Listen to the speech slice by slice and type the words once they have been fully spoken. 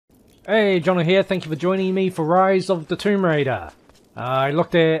Hey, Jono here, thank you for joining me for Rise of the Tomb Raider. I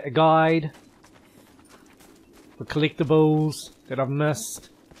looked at a guide for collectibles that I've missed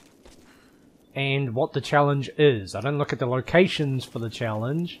and what the challenge is. I didn't look at the locations for the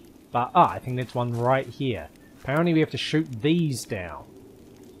challenge, but I think that's one right here. Apparently we have to shoot these down.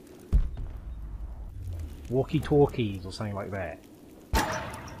 Walkie Talkies or something like that.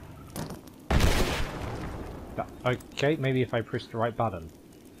 Okay, maybe if I press the right button.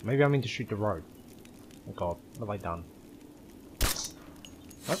 Maybe I mean to shoot the road. Oh god, what have I done?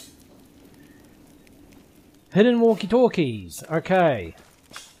 Oh. Hidden walkie-talkies. Okay.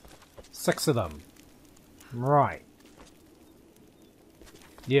 6 of them. Right.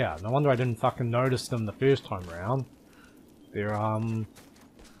 Yeah, no wonder I didn't fucking notice them the first time round. They're,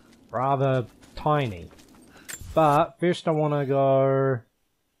 rather tiny. But, first I want to go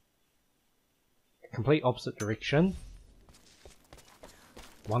complete opposite direction.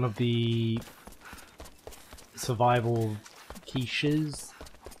 One of the survival quiches,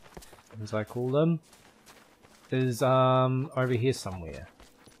 as I call them, is over here somewhere.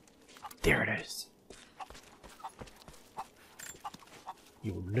 There it is.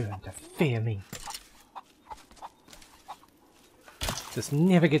 You'll learn to fear me. This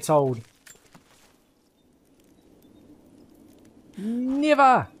never gets old.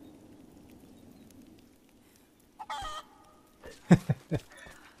 Never!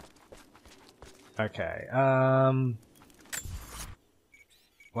 Okay,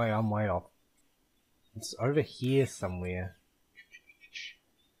 wait, I'm way off. It's over here somewhere.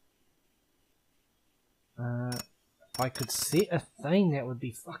 If I could set a thing, that would be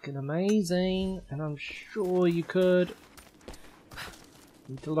fucking amazing, and I'm sure you could.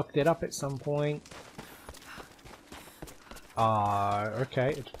 Need to look that up at some point.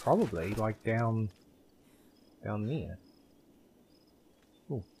 Okay, it's probably like down there.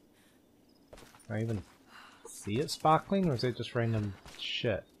 Ooh. Can I even see it sparkling, or is it just random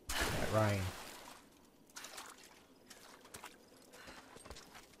shit like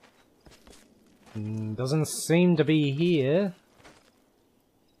rain? Doesn't seem to be here.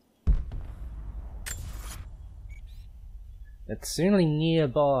 It's certainly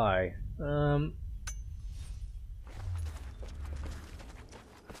nearby. Nope,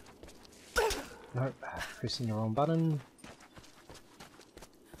 pressing the wrong button.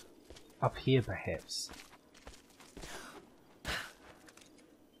 Up here, perhaps.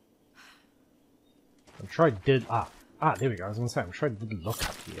 I'm sure I did. There we go. I was gonna say, I'm sure I did look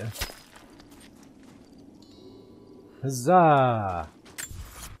up here. Huzzah!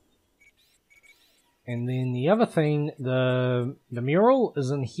 And then the other thing, the mural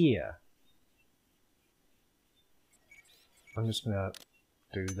is in here. I'm just gonna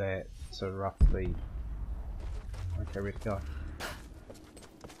do that so roughly. Okay, ready to go.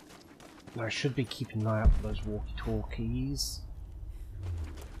 I should be keeping an eye out for those walkie-talkies.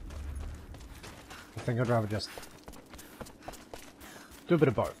 I think I'd rather just do a bit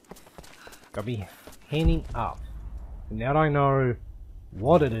of both. I'll be handing up. And now that I know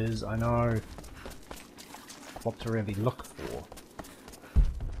what it is, I know what to really look for.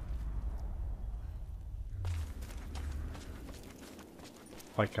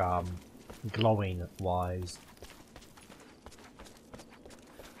 Like, glowing wise.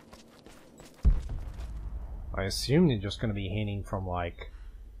 I assume they're just going to be handing from, like,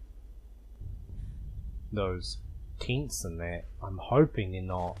 those tents and that. I'm hoping they're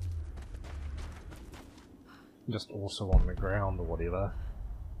not just also on the ground or whatever.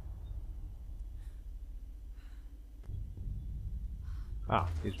 Ah,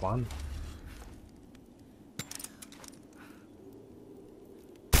 here's one.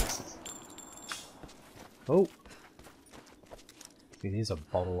 Oh! See, there's a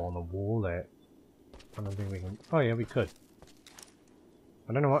bottle on the wall there. I don't think we can. Oh yeah, we could.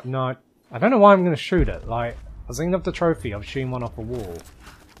 I don't know what. No, I don't know why I'm gonna shoot it. Like, I was thinking of the trophy of shooting one off a wall.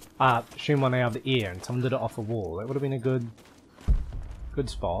 Shooting one out of the air, and someone did it off a wall. That would have been a good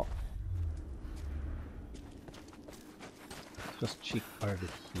spot. Just check over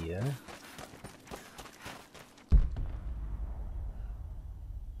here.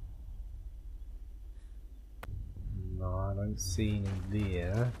 No, I don't see any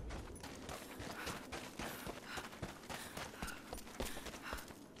there.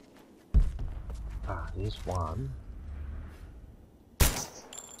 There's one.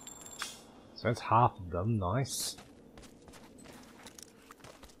 So that's half of them, nice.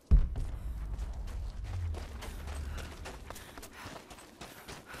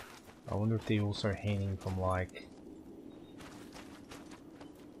 I wonder if they're also hanging from like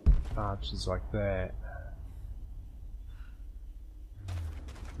arches like that.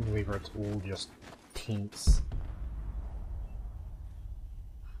 whether it's all just tents.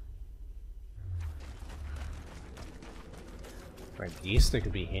 I guess they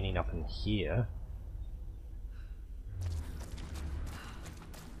could be heading up in here.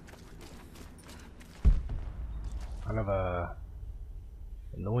 Kind of a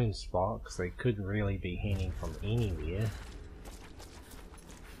annoying spot because they could really be heading from anywhere.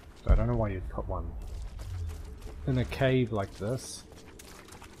 So I don't know why you'd put one in a cave like this.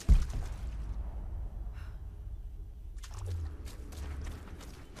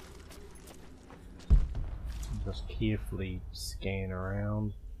 Just carefully scan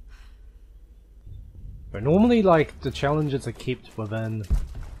around. But normally, like, the challenges are kept within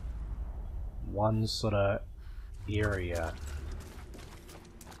one sort of area.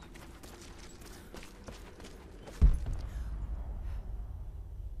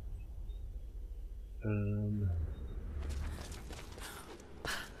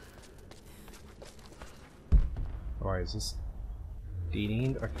 Alright, is this dead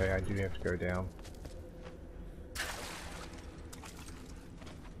end? Okay, I do have to go down.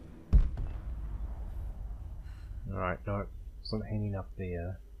 Alright, no, it's not hanging up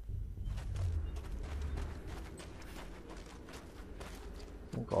there.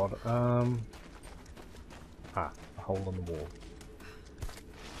 Oh god, a hole in the wall.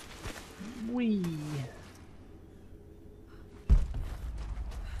 Whee!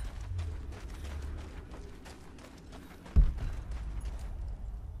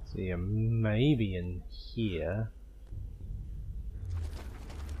 So yeah, maybe in here.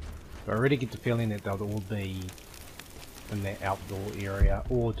 But I already get the feeling that they'll all be in that outdoor area,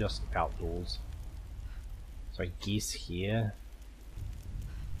 or just outdoors. So I guess here.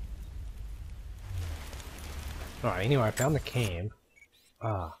 Alright, anyway, I found the camp.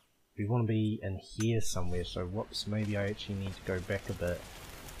 We want to be in here somewhere, so whoops, maybe I actually need to go back a bit.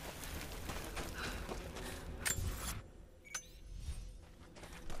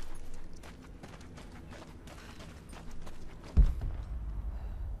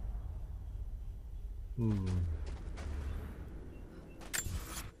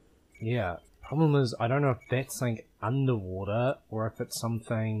 Yeah, problem is I don't know if that's something underwater or if it's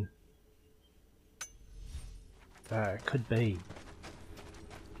something it could be.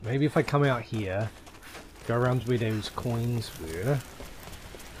 Maybe if I come out here, go around to where those coins were.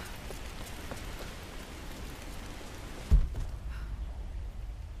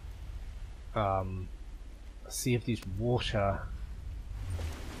 See if there's water.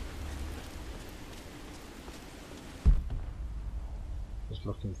 Just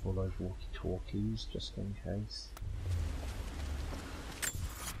looking for those walkie talkies just in case.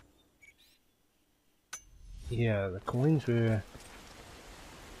 Yeah, the coins were,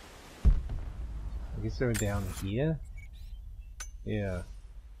 I guess they were down here. Yeah.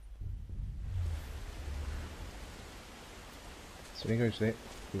 So there goes that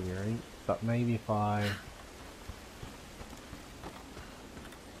theory. But maybe if I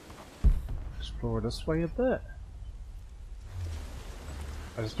explore this way a bit.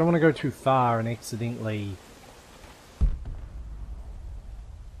 I just don't want to go too far and accidentally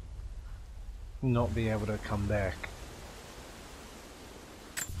not be able to come back.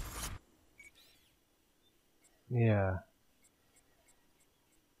 Yeah.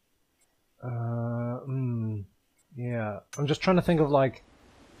 Yeah. I'm just trying to think of like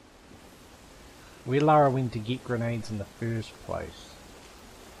where Lara went to get grenades in the first place.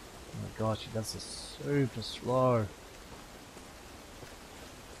 Oh my gosh, she does this super slow.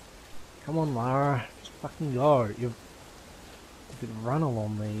 Come on, Lara, just fucking go. You could run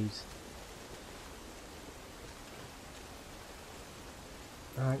along these.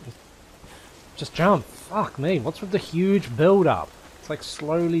 Alright, just jump. Fuck me, what's with the huge build up? It's like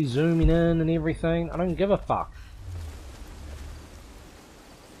slowly zooming in and everything. I don't give a fuck.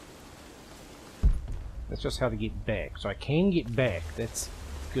 That's just how to get back. So I can get back, that's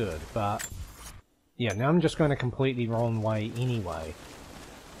good, but yeah, now I'm just going a completely wrong way anyway.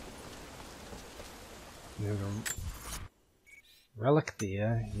 There's a relic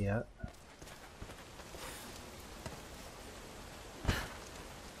there, yeah.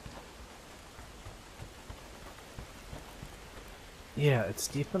 Yeah, it's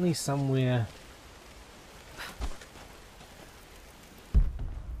definitely somewhere.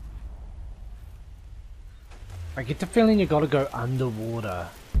 I get the feeling you gotta go underwater.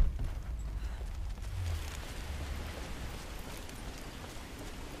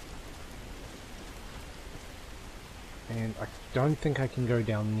 And I don't think I can go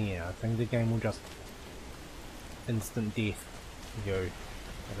down there. I think the game will just instant death you.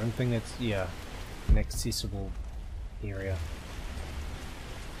 I don't think that's, yeah, an accessible area.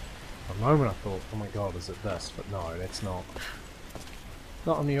 For a moment I thought, oh my god, is it this? But no, that's not.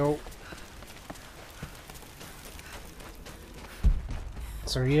 Not a mural.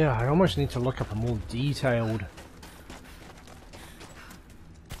 So yeah, I almost need to look up a more detailed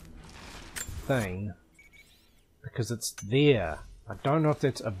thing. Because it's there. I don't know if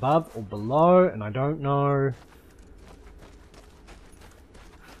that's above or below, and I don't know.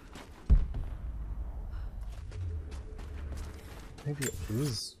 Maybe it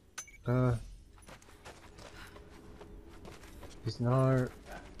is. There's no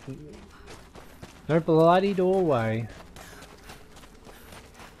bloody doorway.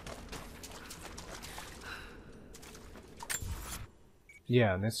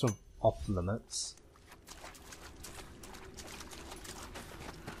 Yeah, and that's sort of off limits.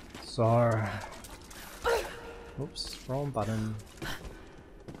 So, oops, wrong button.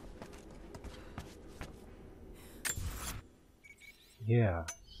 Yeah,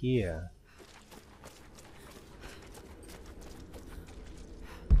 here.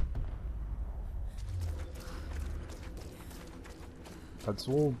 It's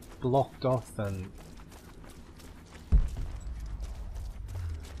all blocked off and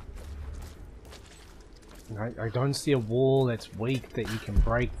I don't see a wall that's weak that you can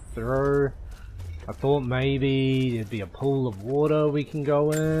break through. I thought maybe there'd be a pool of water we can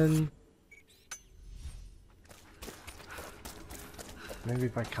go in. Maybe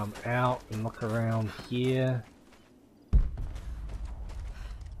if I come out and look around here.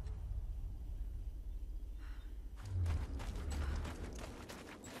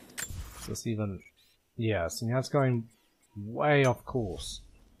 Is this even... Yeah, so now it's going way off course.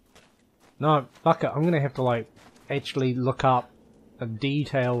 No, fuck it, I'm gonna have to like actually look up a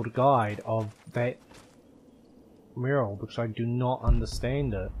detailed guide of that mural because I do not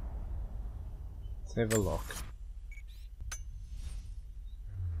understand it. Let's have a look.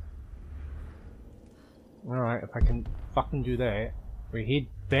 Alright, if I can fucking do that, we head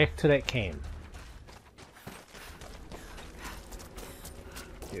back to that camp.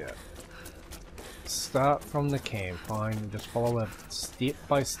 Yeah. Start from the camp, fine, just follow a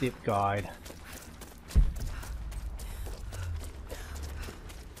step-by-step guide.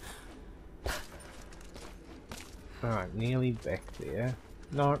 Alright, nearly back there.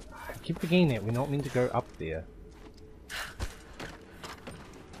 No, I keep forgetting that we're not meant to go up there.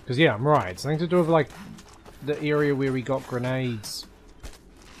 Because yeah, I'm right, it's something to do with like the area where we got grenades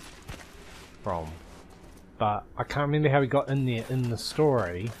from. But I can't remember how we got in there in the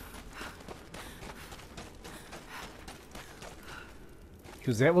story.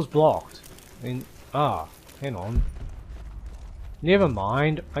 Because that was blocked. And, hang on. Never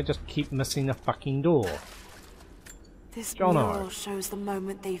mind, I just keep missing the fucking door. This Jono. mural shows the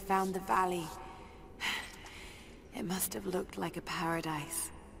moment they found the valley. It must have looked like a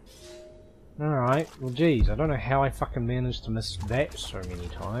paradise. Alright, well geez, I don't know how I fucking managed to miss that so many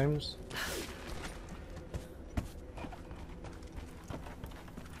times.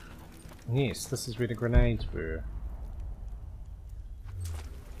 Yes, this is where the grenades were.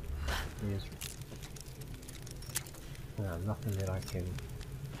 There's nothing that I can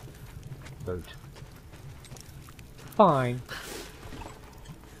loot. Fine.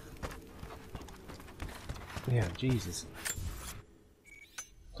 Yeah, Jesus.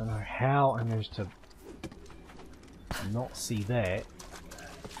 Don't know how I managed to not see that.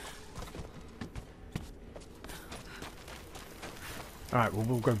 Alright, well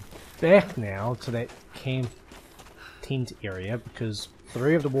we'll go back now to that camp tent area because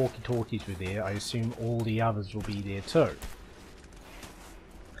 3 of the Walkie Talkies were there. I assume all the others will be there too.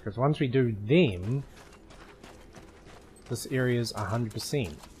 Because once we do them, this area is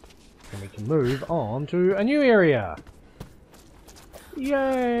 100%. And we can move on to a new area!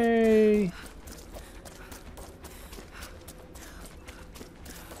 Yay!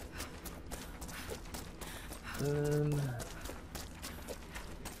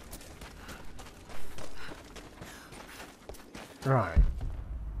 Right.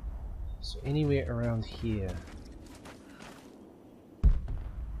 So anywhere around here.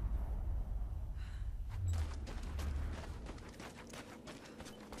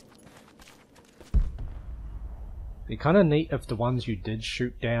 It'd be kind of neat if the ones you did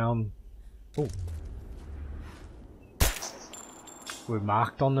shoot down were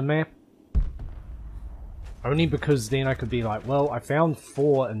marked on the map. Only because then I could be like, well, I found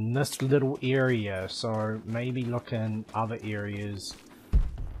 4 in this little area, so maybe look in other areas.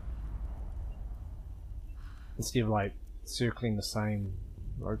 Instead of like circling the same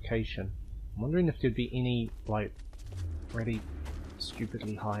location. I'm wondering if there'd be any like really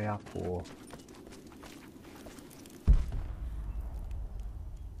stupidly high up or...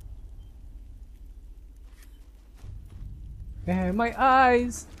 Yeah, my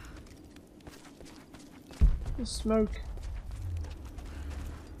eyes! The smoke.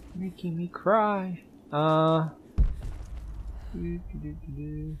 Making me cry. Well,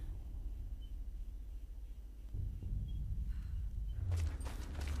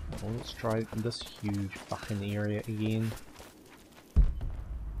 let's try this huge fucking area again.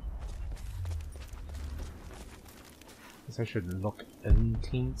 Guess I should look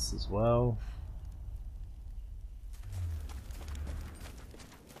intense as well.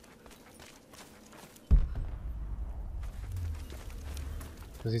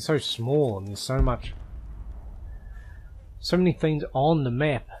 Because it's so small and there's so many things on the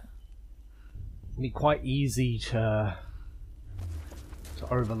map. It'd be quite easy to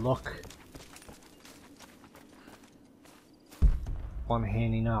overlook one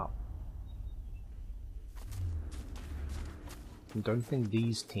handing up. I don't think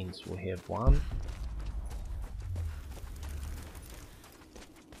these tents will have one.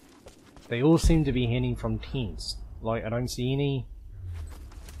 They all seem to be handing from tents. Like, I don't see any.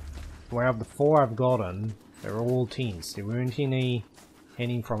 Where of the 4 I've gotten, they're all tents. There weren't any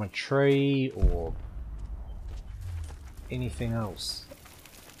handing from a tree or anything else.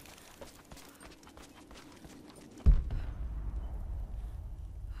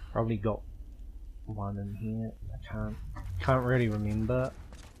 Probably got one in here. I can't really remember.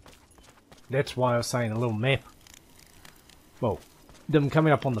 That's why I was saying a little map. Well, them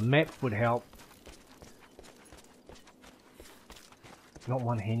coming up on the map would help. Not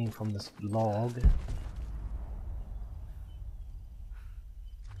one hanging from this log.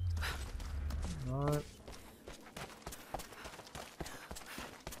 Right.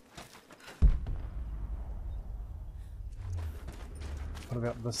 What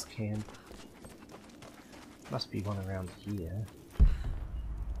about this camp? Must be one around here.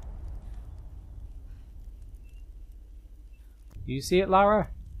 Do you see it, Lara?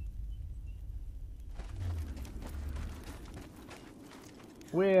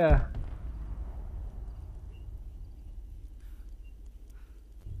 Where?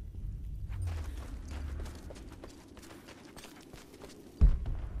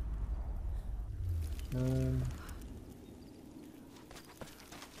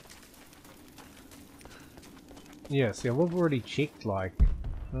 Yeah, see, I've already checked, like,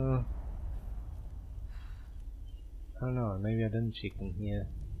 I don't know, maybe I didn't check in here.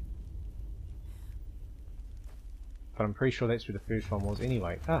 But I'm pretty sure that's where the first one was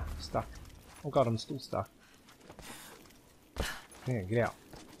anyway. Ah, stuck. Oh god, I'm still stuck. Yeah, get out.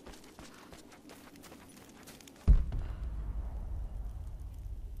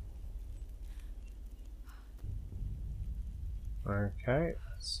 Okay,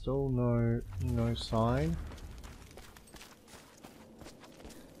 still no sign.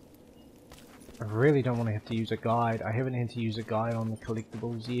 I really don't want to have to use a guide. I haven't had to use a guide on the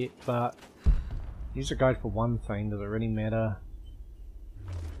collectibles yet, but use a guide for one thing, does it really matter?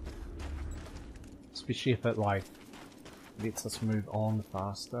 Especially if it like lets us move on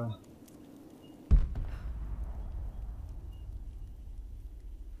faster.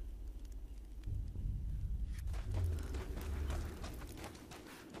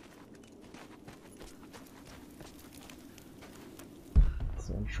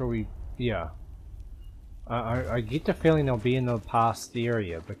 So I'm sure yeah. I get the feeling they'll be in the past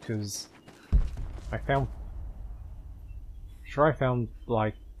area because I found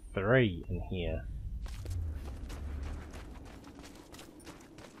like 3 in here.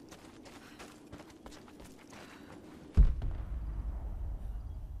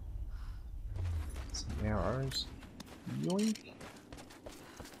 Some arrows. Yoink.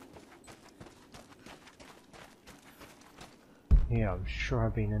 Yeah, I'm sure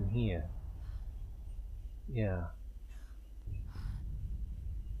I've been in here. Yeah.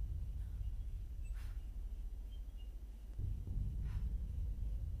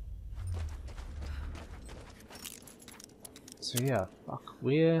 So yeah, fuck,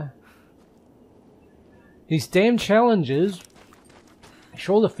 where? These damn challenges.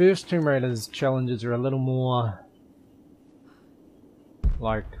 Sure, the first Tomb Raider's challenges are a little more,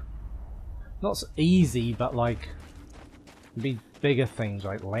 like, not so easy, but like, bigger things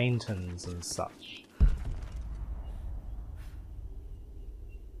like lanterns and such.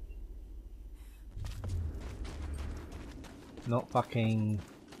 Not fucking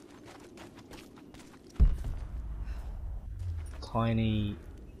tiny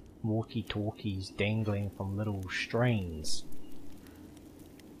walkie talkies dangling from little strings.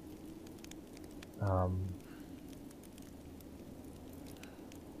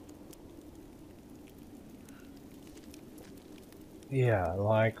 Yeah,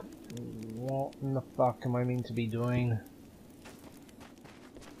 like, what in the fuck am I meant to be doing?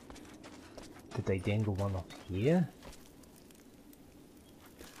 Did they dangle one up here?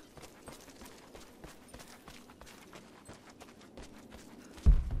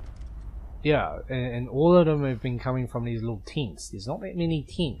 Yeah, and all of them have been coming from these little tents. There's not that many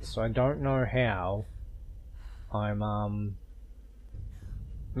tents, so I don't know how I'm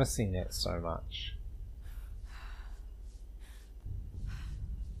missing that so much.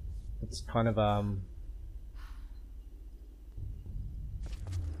 It's kind of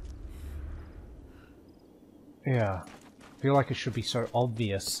yeah, I feel like it should be so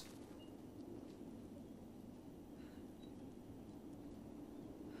obvious.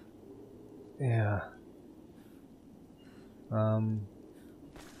 Yeah.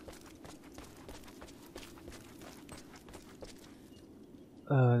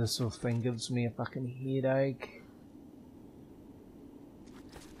 This sort of thing gives me a fucking headache.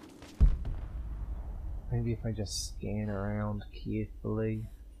 Maybe if I just scan around carefully,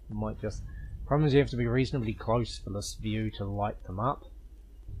 I might just... Problem is you have to be reasonably close for this view to light them up.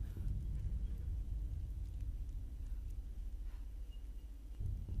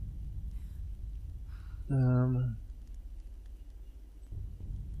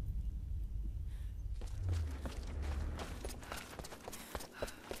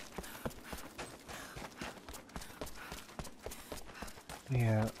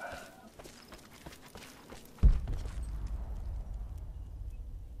 Yeah.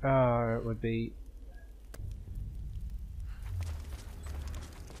 It would be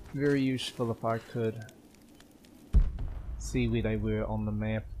very useful if I could see where they were on the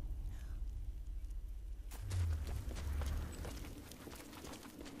map.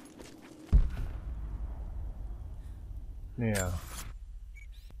 Yeah.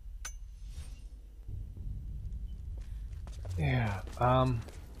 Yeah, I'm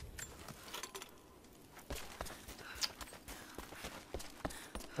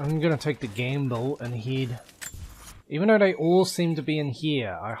gonna take the gamble and head... Even though they all seem to be in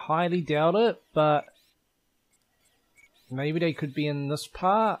here, I highly doubt it, but... Maybe they could be in this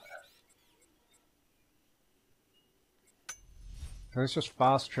part? Let's just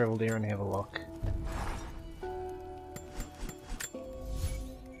fast travel there and have a look.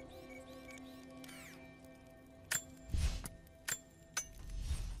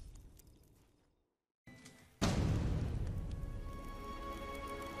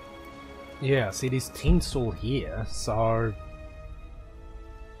 Yeah, see, there's tents all here, so...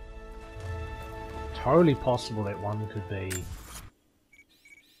 Totally possible that one could be...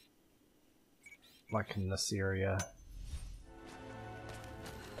 like in this area.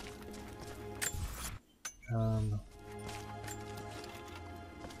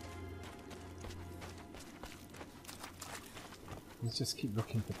 Let's just keep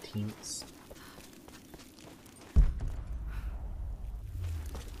looking for tents.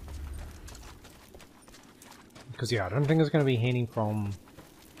 Because yeah, I don't think it's going to be heading from...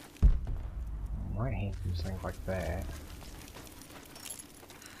 Might head from something like that.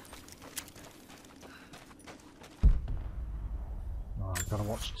 Oh, I've got to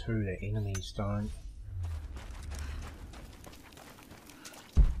watch too that enemies don't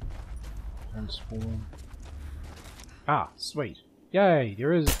spawn. Ah, sweet. Yay,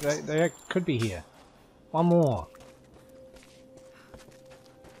 there is... They could be here. One more.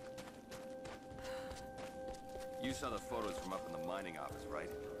 You saw the photos from up in the mining office, right?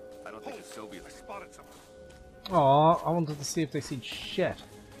 I don't think the Soviets... I spotted something. Aw, I wanted to see if they said shit.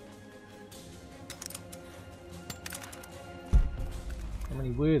 How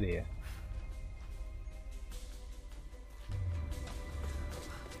many were there?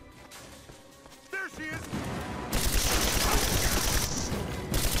 There she is!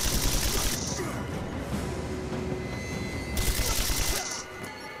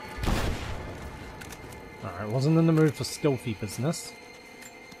 Alright, wasn't in the mood for stealthy business.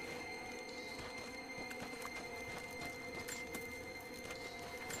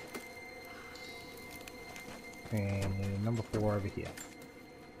 And number 4 over here.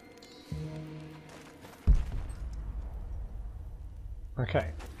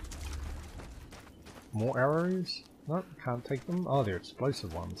 Okay. More arrows? Nope, can't take them. Oh, they're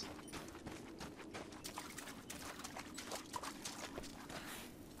explosive ones.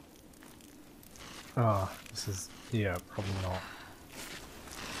 Ah, this is... yeah, probably not.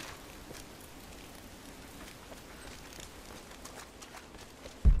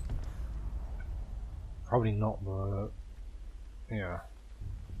 Probably not the... yeah.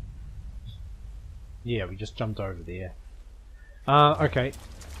 Yeah, we just jumped over there. Okay.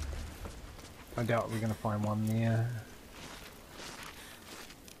 I doubt we're gonna find one there.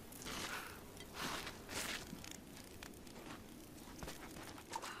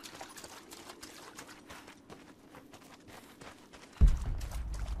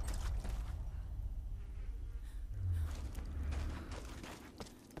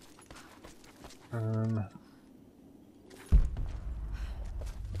 Alright,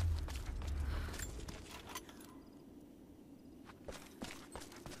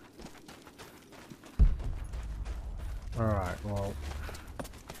 well...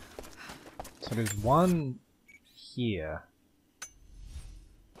 So there's one here.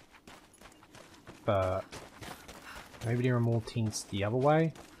 But... maybe there are more tents the other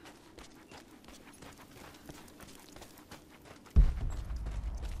way?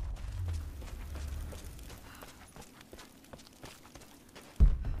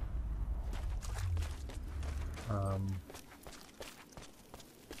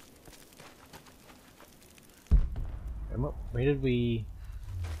 Where did we...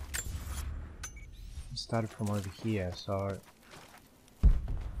 started from over here, so...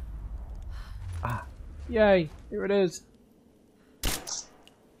 Ah! Yay! Here it is!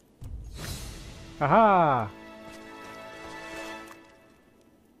 Haha!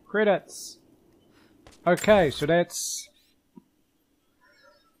 Credits! Okay, so that's...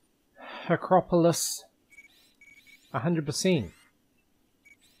 Acropolis 100%.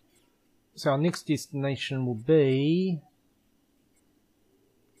 So our next destination will be...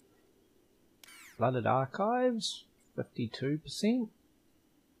 Flooded Archives, 52%.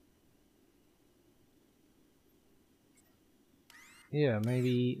 Yeah,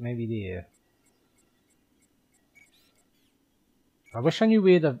 maybe there. I wish I knew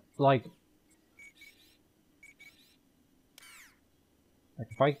where the, like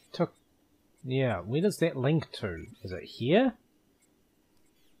if I took, yeah, where does that link to? Is it here?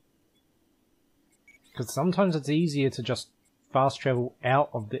 Because sometimes it's easier to just fast travel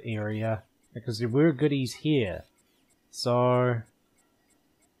out of the area. Because there were goodies here, so...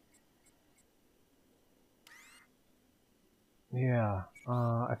 yeah,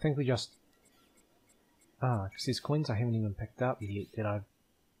 I think we just... because there's coins I haven't even picked up yet that I've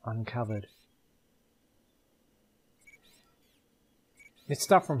uncovered. Let's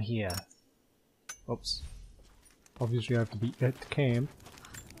start from here. Oops. Obviously I have to be at camp.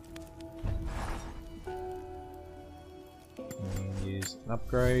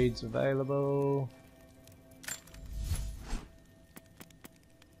 Upgrades available.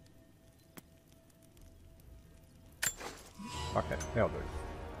 Okay, that'll do.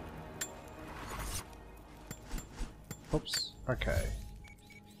 Oops, okay.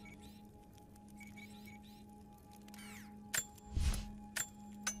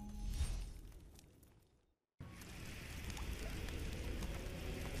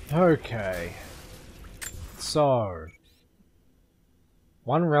 Okay. So...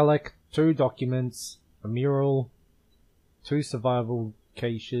 1 relic, 2 documents, a mural, 2 survival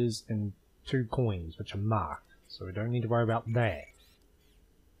caches, and 2 coins, which are marked, so we don't need to worry about that.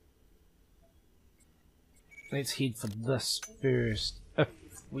 Let's head for this first, if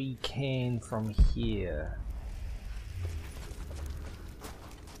we can, from here.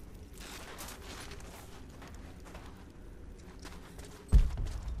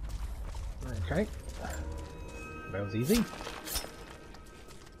 Okay. That was easy.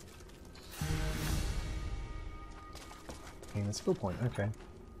 And a skill point, okay.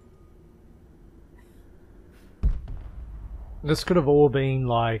 This could have all been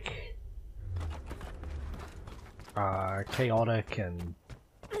like chaotic and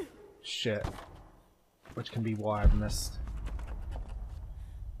shit, which can be why I've missed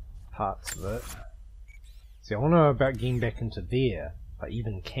parts of it. See, I want to know about getting back into there, if I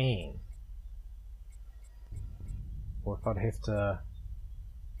even can. Or if I'd have to...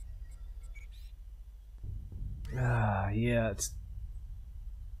 yeah,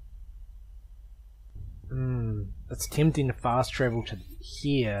 it's tempting to fast travel to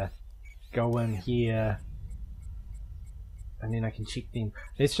here, go in here, and then I can check them.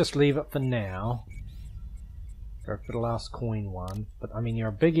 Let's just leave it for now. Go for the last coin one. But I mean, there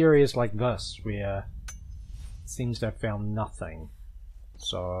are big areas like this where it seems to have found nothing.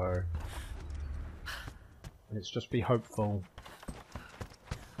 So let's just be hopeful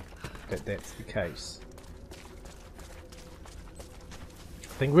that that's the case.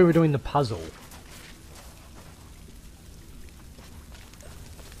 I think we were doing the puzzle.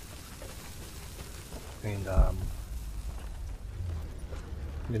 And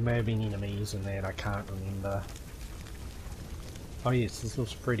there may have been enemies in there, I can't remember. Oh yes, this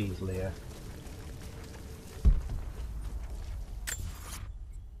looks Freddy's lair.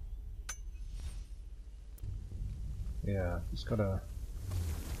 Yeah, it's got a...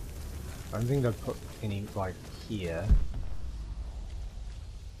 I don't think they've put any, like, here.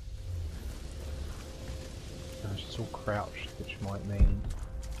 No, it's just all crouched, which might mean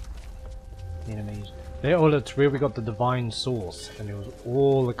enemies. There, oh, it's where we got the divine source, and it was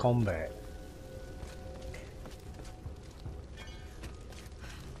all the combat.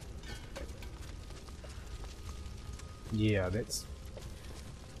 Yeah, that's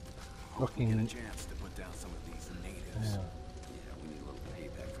looking. Get a chance to put down some of these natives. Yeah, we need a little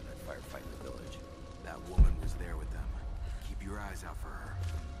payback for that firefight in the village. That woman was there with them. Keep your eyes out for her.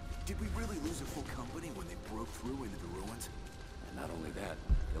 Did we really lose a full company when they broke through into the ruins? And not only that,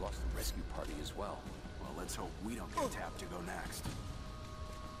 they lost the rescue party as well. Well, let's hope we don't get tapped to go next.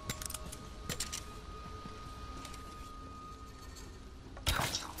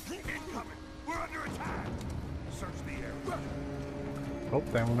 Incoming! We're under attack! Search the area. Oh,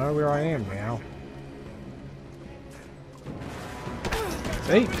 they will know where I am now.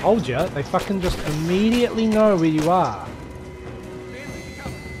 See, told ya. They fucking just immediately know where you are.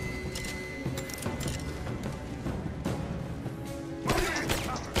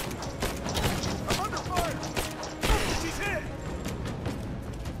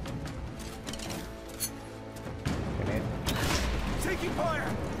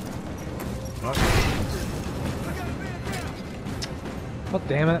 God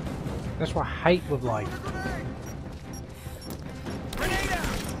damn it. That's what I hate with like.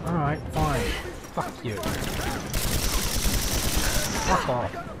 Alright, fine. Fuck you. Fuck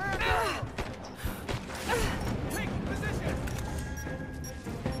off.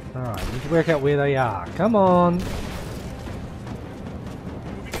 Alright, we need to work out where they are. Come on.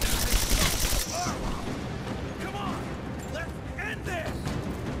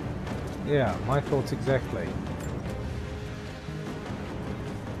 Yeah, my thoughts exactly.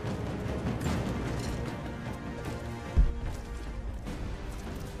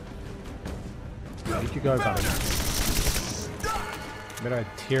 Where'd you go, buddy? Bit of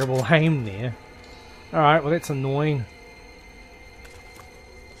terrible aim there. Alright, well that's annoying.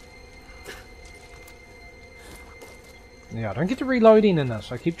 Yeah, I don't get to reloading in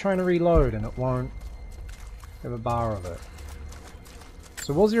this. I keep trying to reload and it won't have a bar of it.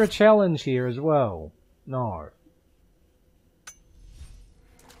 So was there a challenge here as well? No.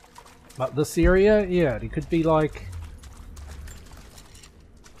 But this area, yeah, it could be like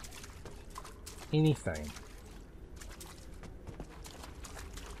anything.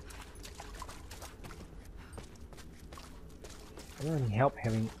 Is there any help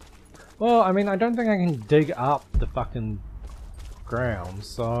having... Well, I mean, I don't think I can dig up the fucking ground,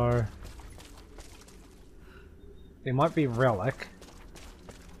 so... There might be relic.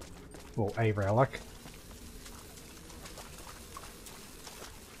 Well, a relic.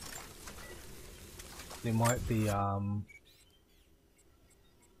 There might be,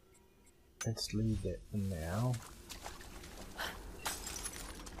 let's leave that for now.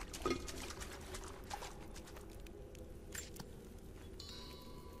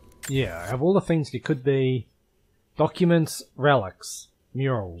 Yeah, I have all the things there could be. Documents, relics,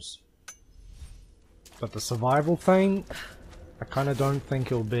 murals. But the survival thing, I kind of don't think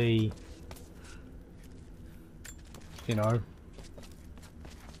it'll be, you know,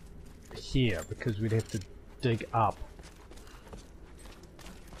 here, because we'd have to dig up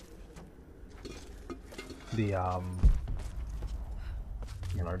the,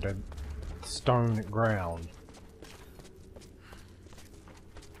 you know, the stone ground.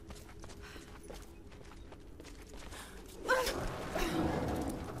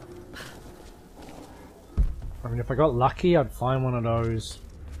 I mean, if I got lucky, I'd find one of those,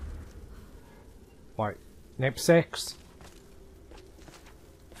 like, knapsacks.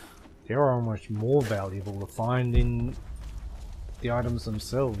 They're almost more valuable to find in the items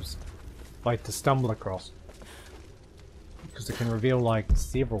themselves, like to stumble across. Because it can reveal, like,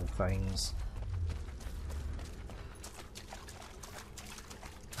 several things.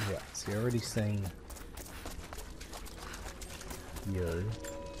 Yeah, so you're already seeing you.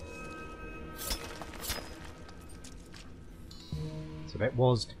 So that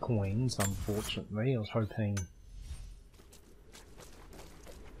was the coins, unfortunately. I was hoping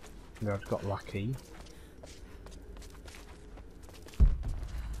that I'd got lucky.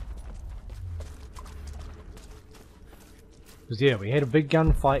 Because yeah, we had a big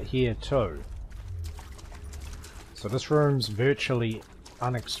gunfight here too. So this room's virtually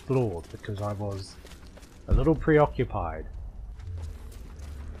unexplored because I was a little preoccupied.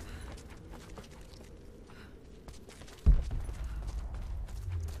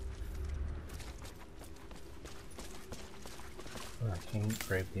 I can't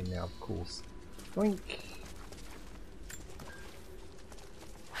grab them now, of course. Boink!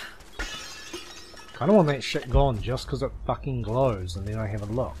 Kinda want that shit gone just because it fucking glows and then I have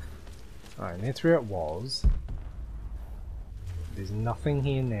a look. Alright, and that's where it was. There's nothing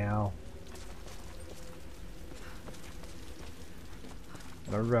here now.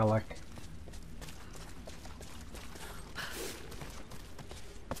 No relic.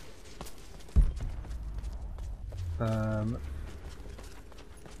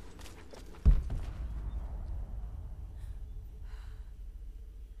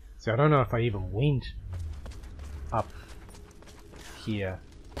 So I don't know if I even went up here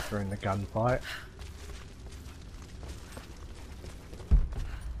during the gunfight.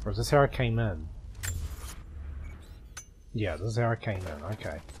 Or is this how I came in? Yeah, this is how I came in,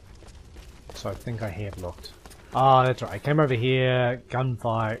 okay. So I think I have looked. Ah, that's right, I came over here,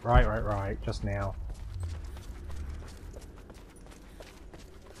 gunfight, right, just now.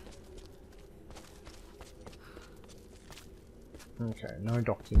 Okay, no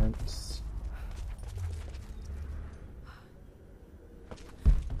documents.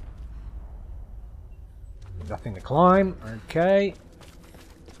 Nothing to climb, okay.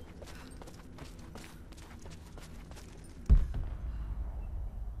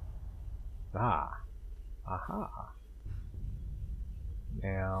 Ah. Aha.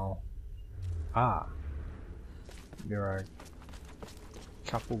 Now. Ah. There are a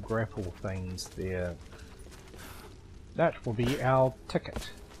couple grapple things there. That will be our ticket.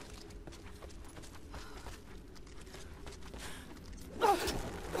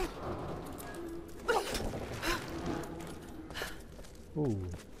 Ooh.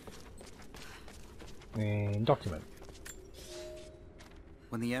 And document.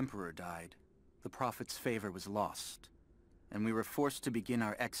 When the Emperor died, the Prophet's favor was lost, and we were forced to begin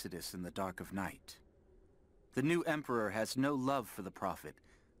our exodus in the dark of night. The new Emperor has no love for the Prophet,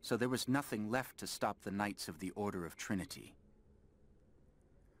 so there was nothing left to stop the Knights of the Order of Trinity.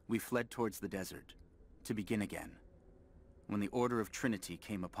 We fled towards the desert, to begin again, when the Order of Trinity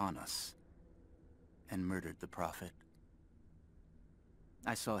came upon us, and murdered the Prophet.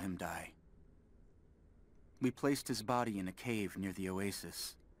 I saw him die. We placed his body in a cave near the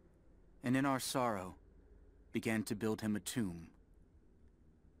oasis, and in our sorrow, began to build him a tomb.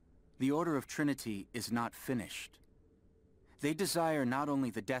 The Order of Trinity is not finished. They desire not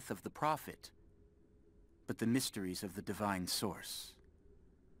only the death of the Prophet, but the mysteries of the divine source.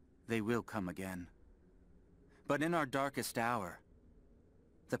 They will come again. But in our darkest hour,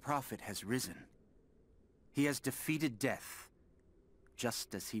 the Prophet has risen. He has defeated death,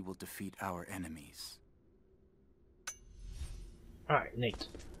 just as he will defeat our enemies. Alright, neat.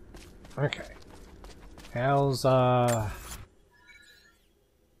 Okay. How's,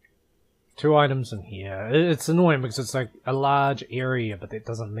 two items in here. It's annoying because it's like a large area, but that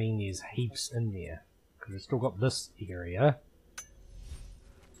doesn't mean there's heaps in there. Because we've still got this area.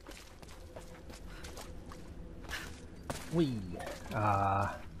 Whee!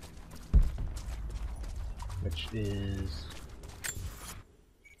 Which is...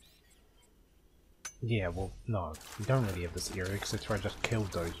 Yeah, well, no. We don't really have this area because that's where I just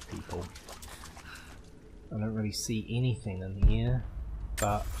killed those people. I don't really see anything in here,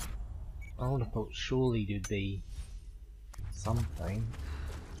 but I would have thought surely there'd be something.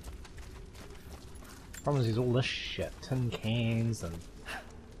 Problem is there's all this shit, tin cans and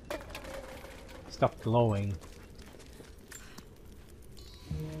stuff glowing.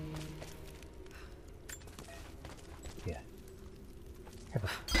 Yeah. Have a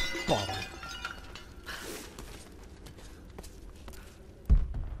bottle.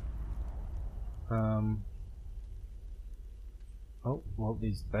 Oh, well,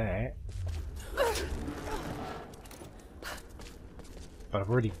 there's that. But I've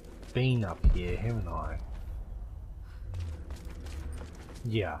already been up here, haven't I?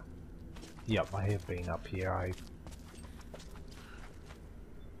 Yeah. Yep, I have been up here. I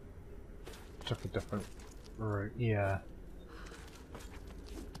took a different route, yeah.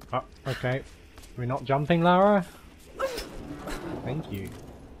 Oh, okay. We're not jumping, Lara? Thank you.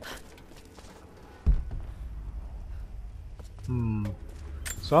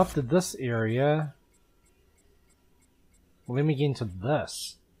 So after this area, well, let me get into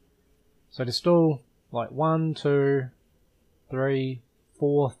this. So there's still like 1, 2, 3,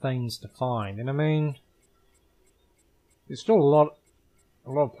 4 things to find, and I mean, there's still a lot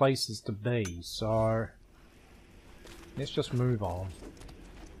of places to be. So let's just move on.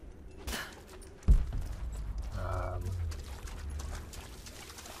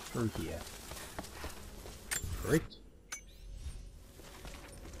 Through here. Correct.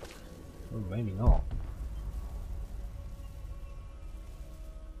 Or maybe not.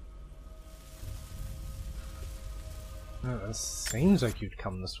 Oh, this seems like you'd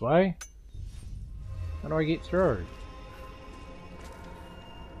come this way. How do I get through?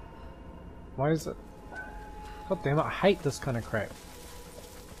 Why is it? God damn it, I hate this kind of crap.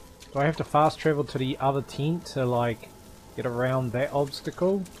 Do I have to fast travel to the other tent to like get around that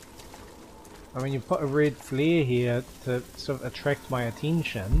obstacle? I mean, you put a red flare here to sort of attract my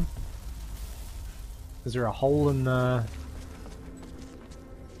attention. Is there a hole in the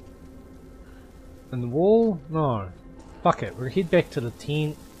wall? No. Fuck it, we'll head back to the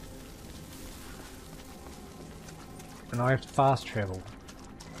tent. And I have to fast travel.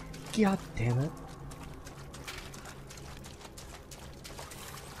 God damn it.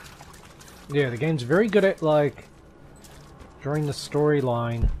 Yeah, the game's very good at, like, during the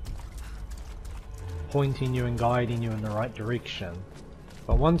storyline, pointing you and guiding you in the right direction.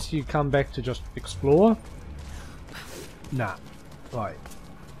 But once you come back to just explore, nah. Like,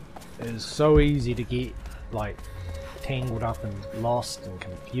 it is so easy to get, like, tangled up and lost and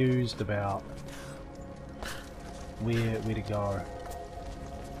confused about where to go.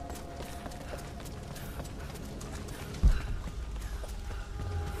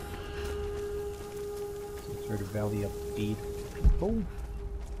 Through the valley of dead people.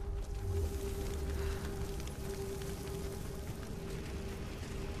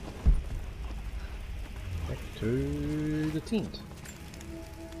 Back to the tent.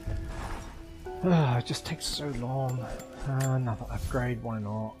 It just takes so long. Another upgrade, why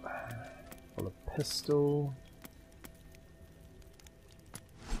not? Full of pistol.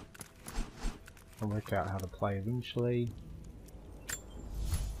 I'll work out how to play eventually.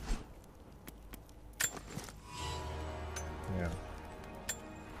 Yeah.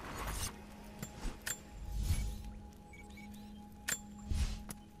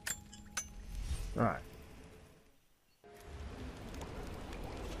 Right.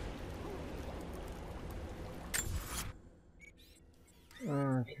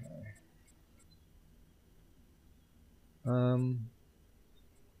 Okay. Let's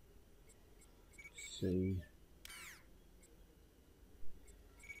see.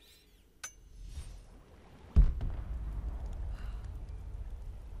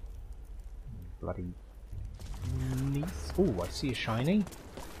 Bloody niece. Oh, I see a shiny.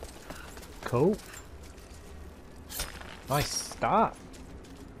 Cool. Nice start.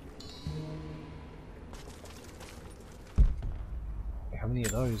 How many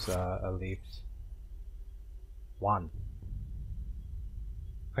of those are left? One.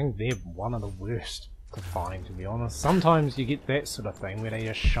 I think they're one of the worst to find, to be honest. Sometimes you get that sort of thing where they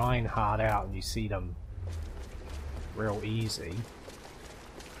just shine hard out and you see them real easy.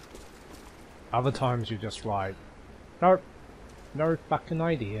 Other times you're just like, nope, no fucking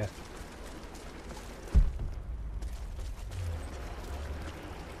idea.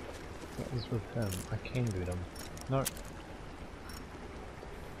 What is with him? I can do them. No.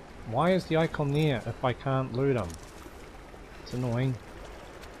 Why is the icon there if I can't loot them? It's annoying.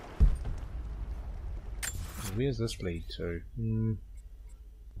 Where's this lead to?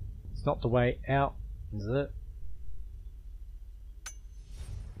 It's not the way out, is it?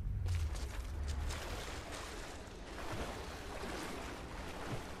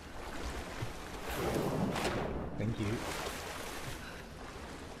 Thank you.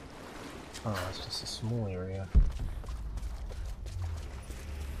 Oh, it's just a small area.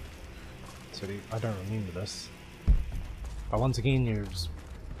 So I don't remember this. But once again, there's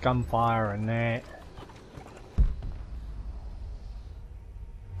gunfire and that.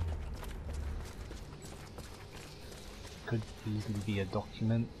 Could easily be a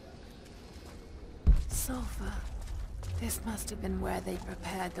document. Sulfur. This must have been where they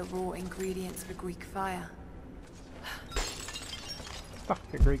prepared the raw ingredients for Greek fire. Fuck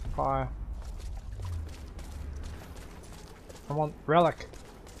the Greek fire. I want relic.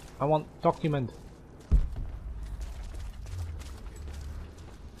 I want document.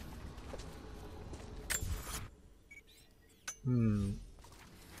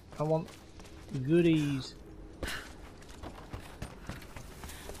 I want goodies.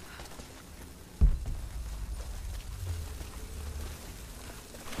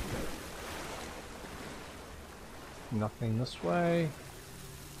 Nothing this way.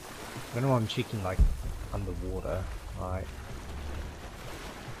 I don't know why I'm checking like underwater. Right.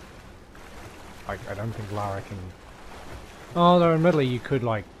 I don't think Lara can. Oh, though admittedly you could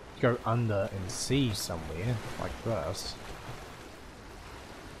like go under and see somewhere like this.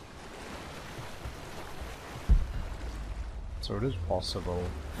 So it is possible,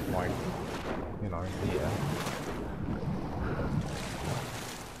 like, you know, here.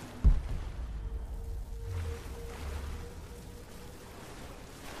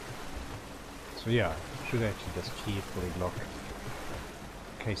 So yeah, should actually just carefully look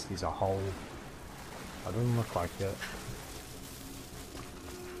in case there's a hole. It doesn't look like it.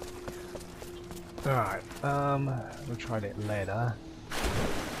 Alright, we'll try that ladder.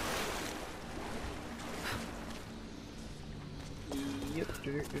 Yep,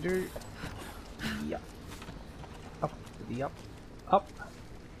 Yep. Up, up, up.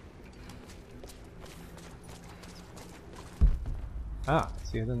 Ah,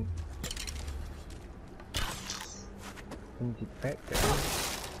 see, I didn't get back there.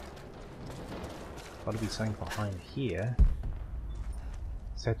 Gotta be something behind here.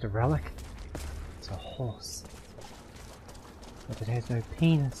 Is that the relic? It's a horse. But it has no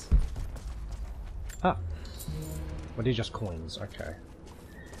penis. Ah. Well, they're just coins, okay.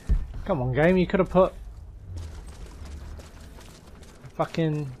 Come on, game, you could have put...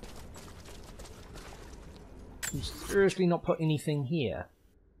 fucking... You seriously not put anything here?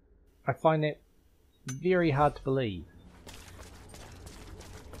 I find that very hard to believe.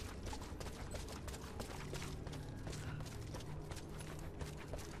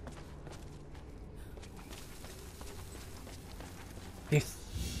 Yes.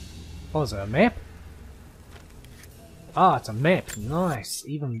 Oh, is it a map? Ah, it's a map. Nice.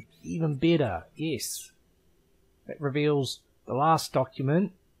 Even better. Yes. That reveals the last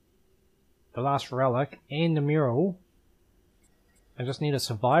document, the last relic, and the mural. I just need a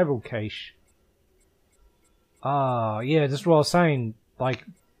survival cache. Ah, yeah, this is what I was saying. Like,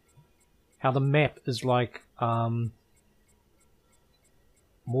 how the map is like, more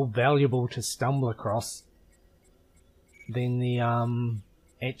valuable to stumble across than the,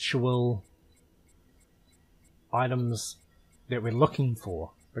 actual items that we're looking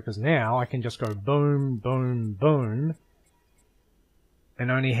for. Because now I can just go boom, boom, boom,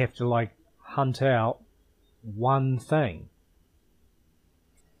 and only have to, like, hunt out one thing.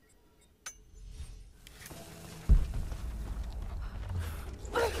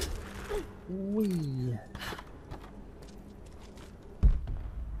 Whee!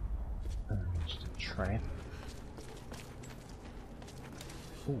 Just a trap.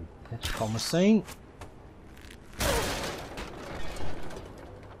 Ooh, that's promising.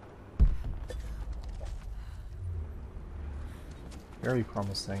 Very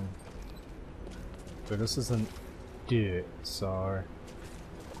promising. But this isn't dirt, so...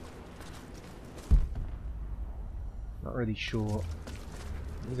 Not really sure.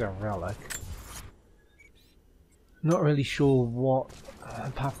 There's our relic. Not really sure what,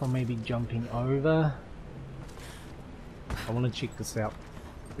 apart from maybe jumping over. I want to check this out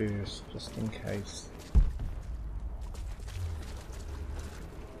first, just in case.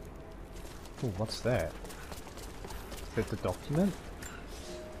 Oh, what's that? Is that the document?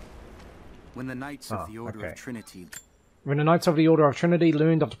 When the Knights of the Order of Trinity... When the Knights of the Order of Trinity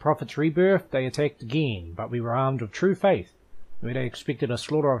learned of the Prophet's rebirth, they attacked again, but we were armed with true faith. Where they expected a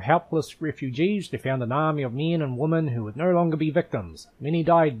slaughter of helpless refugees, they found an army of men and women who would no longer be victims. Many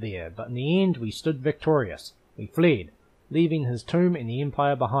died there, but in the end we stood victorious. We fled, leaving his tomb and the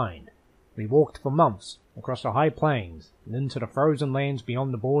Empire behind. We walked for months, across the high plains, and into the frozen lands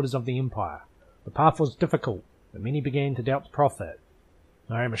beyond the borders of the Empire. The path was difficult, but many began to doubt the Prophet.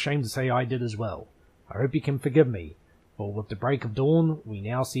 I am ashamed to say I did as well. I hope you can forgive me, for with the break of dawn we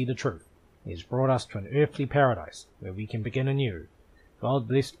now see the truth. He has brought us to an earthly paradise, where we can begin anew. God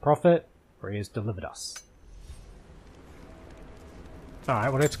bless the Prophet, for he has delivered us.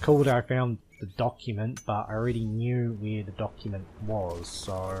 Alright, well that's cool that I found the document, but I already knew where the document was,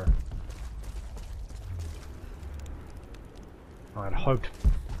 so... I'd hoped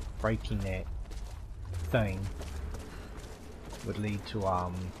breaking that thing would lead to,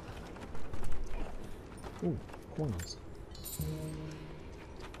 ooh, coins.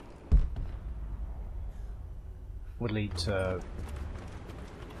 Would lead to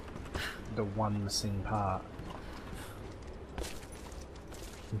the one missing part.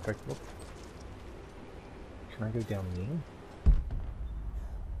 In fact, what? Can I go down there?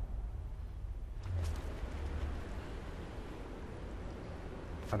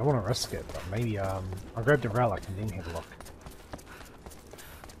 I don't want to risk it, but maybe I'll grab the relic and then have a look.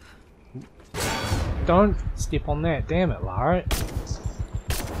 Ooh. Don't step on that, damn it, Lara.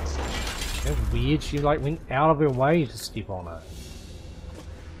 That's weird, she like went out of her way to step on it.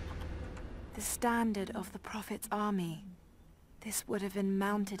 The standard of the Prophet's army. This would have been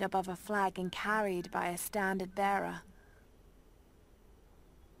mounted above a flag and carried by a standard bearer.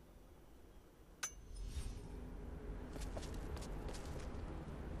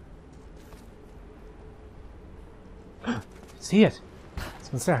 See it! I was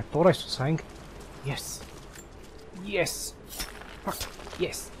gonna say, I thought I saw something. Yes. Yes! Fuck,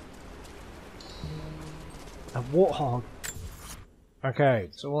 yes! A warthog. Okay,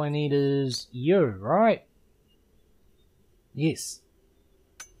 so all I need is you, right? Yes.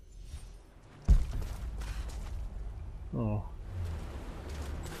 Oh.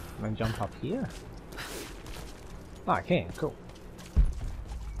 Can I jump up here? Oh, I can, cool.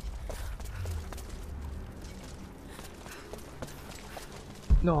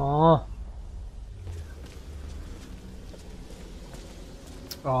 No.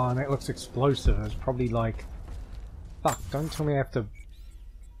 Oh, and that looks explosive. It's probably like... Fuck, don't tell me I have to...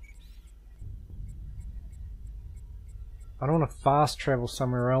 I don't want to fast travel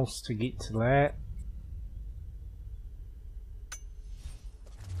somewhere else to get to that.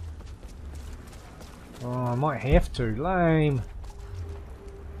 Oh, I might have to. Lame.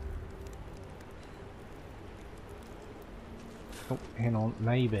 Oh, hang on.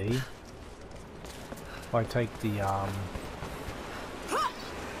 Maybe if I take the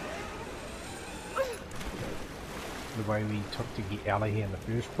way we took to get out of here in the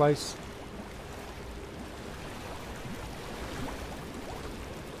first place.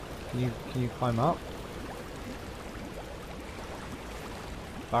 Can you climb up?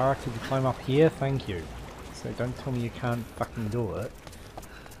 Lara, could you climb up here? Thank you. So don't tell me you can't fucking do it.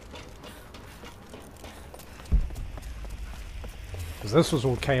 Because this was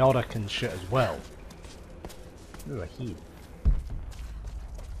all chaotic and shit as well. Ooh, a head.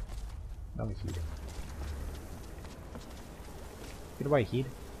 Another head. Get away, head.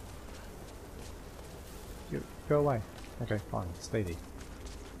 Go away. Okay, fine. Stay there.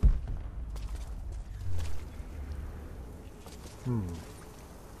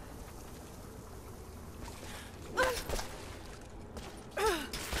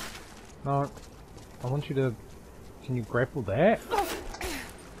 No, I want you to... Can you grapple that?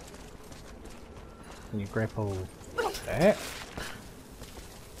 Can you grapple that?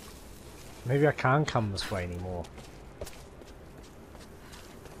 Maybe I can't come this way anymore.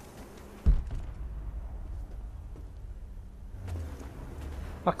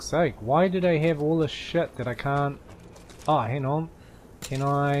 Fuck's sake, why did I have all this shit that I can't... Oh, hang on. Can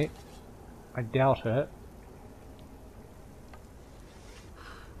I doubt it.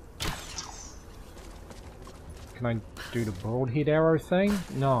 Can I do the broadhead arrow thing?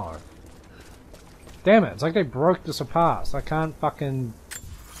 No. Damn it, it's like they broke this apart, so I can't fucking...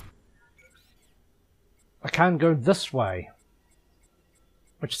 I can't go this way.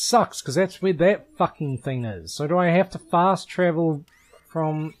 Which sucks, because that's where that fucking thing is. So do I have to fast travel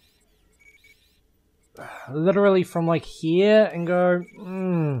from... literally from like here and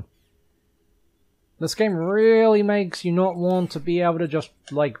go... This game really makes you not want to be able to just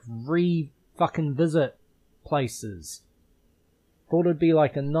like fucking visit places. Thought it'd be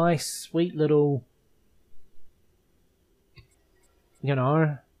like a nice sweet little, you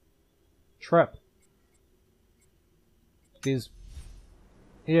know, trip. There's,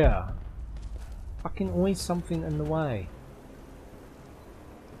 yeah, fucking always something in the way.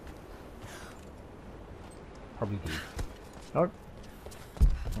 Probably did. Nope.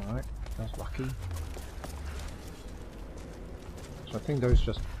 Alright, that was lucky. So I think those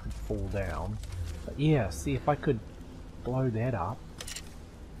just could fall down. But yeah, see if I could blow that up.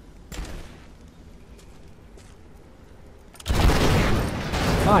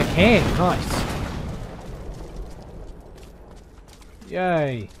 Oh, I can! Nice!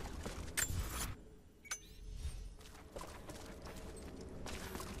 Yay!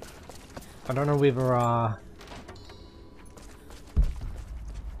 I don't know whether I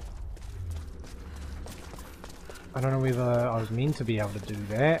don't know whether I was meant to be able to do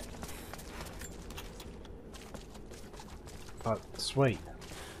that. But sweet.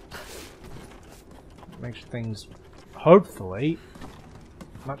 Makes things, hopefully,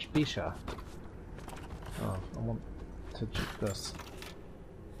 much better. Oh, I want to do this.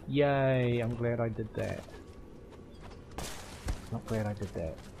 Yay, I'm glad I did that. Not glad I did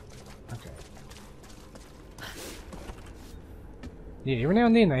that. Okay. Yeah, every now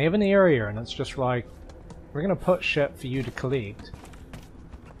and then they have an area and it's just like, we're gonna put shit for you to collect,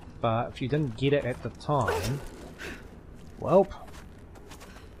 but if you didn't get it at the time, well,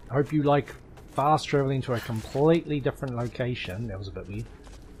 I hope you like fast traveling to a completely different location. That was a bit weird.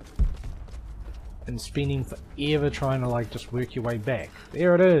 And spending forever trying to like just work your way back.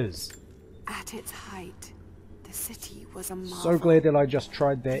 There it is. At its height, the city was a marvel. So glad that I just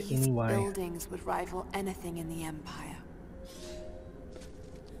tried that These anyway. buildings would rival anything in the Empire.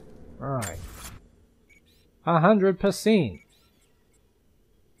 Right. 100%.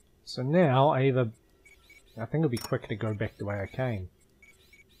 So now I think it'll be quicker to go back the way I came.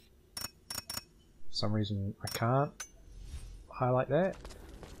 For some reason I can't highlight that.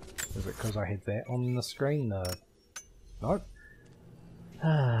 Is it because I had that on the screen? No. Nope.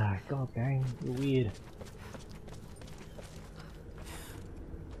 Ah, god dang, you're weird.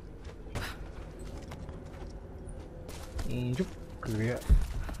 And we're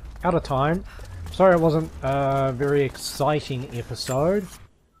out of time. Sorry it wasn't a very exciting episode.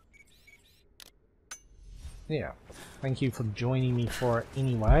 Yeah, thank you for joining me for it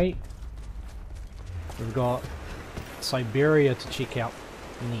anyway. We've got Siberia to check out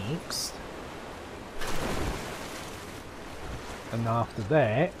next. And after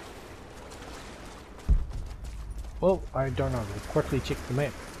that... Well, I don't know. We'll quickly check the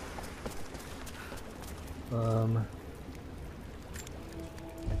map.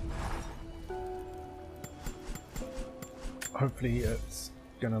 Hopefully it's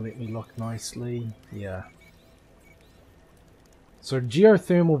gonna let me look nicely. Yeah. So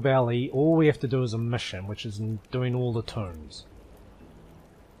Geothermal Valley, all we have to do is a mission, which is doing all the tombs.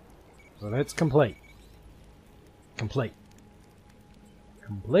 So that's complete. Complete.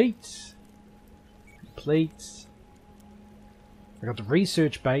 Complete. Complete. I got the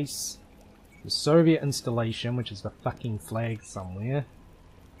research base, the Soviet installation, which is the fucking flag somewhere.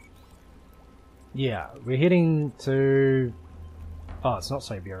 Yeah, we're heading to... Oh, it's not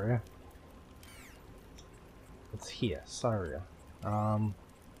Siberia. It's here, Syria.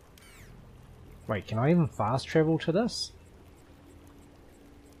 Wait, can I even fast travel to this?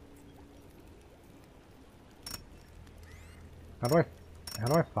 How do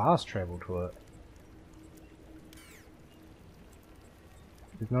I fast travel to it?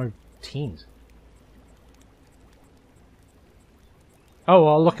 There's no tent. Oh,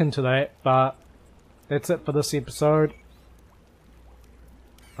 I'll look into that, but that's it for this episode.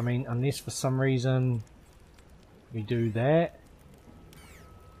 I mean, unless for some reason we do that,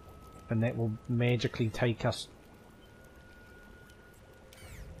 and that will magically take us...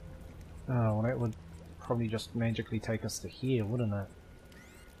 Oh, well, that would probably just magically take us to here, wouldn't it?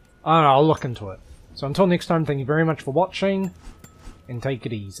 I don't know, I'll look into it. So until next time, thank you very much for watching, and take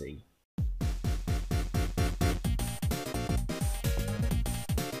it easy.